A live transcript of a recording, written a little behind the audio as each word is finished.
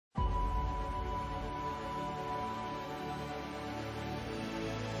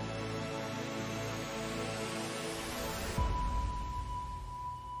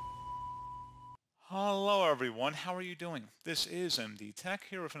Hello everyone, how are you doing? This is MD Tech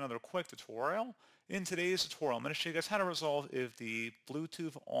here with another quick tutorial. In today's tutorial, I'm going to show you guys how to resolve if the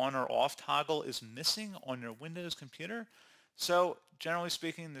Bluetooth on or off toggle is missing on your Windows computer. So generally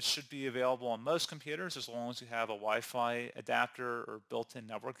speaking, this should be available on most computers as long as you have a Wi-Fi adapter or built-in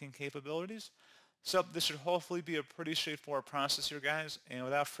networking capabilities. So this should hopefully be a pretty straightforward process here, guys. And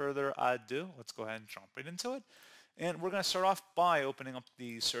without further ado, let's go ahead and jump right into it. And we're going to start off by opening up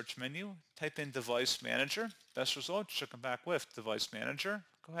the search menu, type in Device Manager. Best result should come back with Device Manager.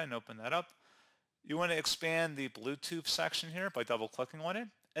 Go ahead and open that up. You want to expand the Bluetooth section here by double-clicking on it,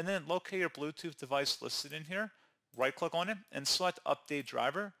 and then locate your Bluetooth device listed in here. Right-click on it and select Update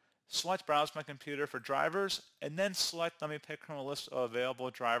Driver. Select Browse My Computer for drivers, and then select Let me pick from a list of available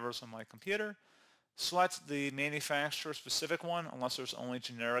drivers on my computer. Select the manufacturer-specific one unless there's only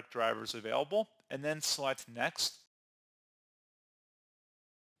generic drivers available, and then select Next.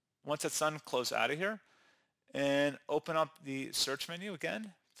 Once that's done, close out of here and open up the search menu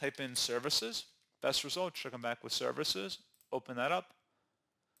again. Type in Services. Best result should come back with Services. Open that up.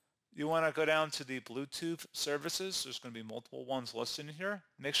 You want to go down to the Bluetooth services. There's going to be multiple ones listed in here.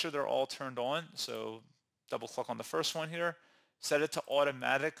 Make sure they're all turned on. So double click on the first one here. Set it to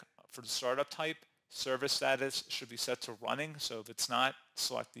automatic for the startup type. Service status should be set to running. So if it's not,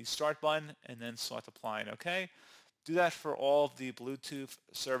 select the start button and then select apply and OK. Do that for all of the Bluetooth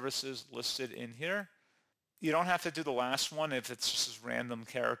services listed in here. You don't have to do the last one if it's just random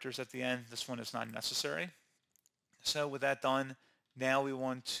characters at the end. This one is not necessary. So with that done, now we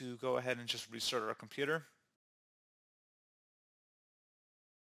want to go ahead and just restart our computer.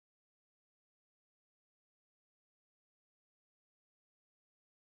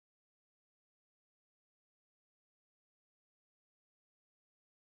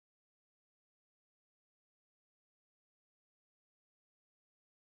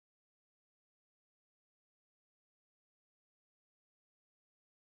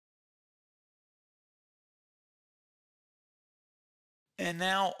 And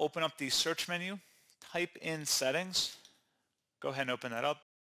now open up the search menu, type in Settings. Go ahead and open that up.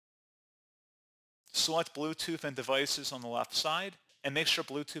 Select Bluetooth and Devices on the left side, and make sure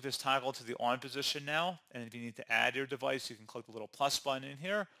Bluetooth is toggled to the on position now. And if you need to add your device, you can click the little plus button in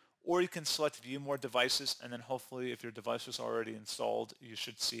here, or you can select View More Devices, and then hopefully if your device was already installed, you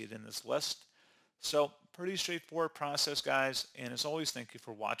should see it in this list. So pretty straightforward process, guys, and as always, thank you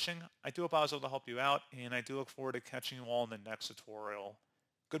for watching. I do hope I was able to help you out, and I do look forward to catching you all in the next tutorial.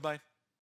 Goodbye.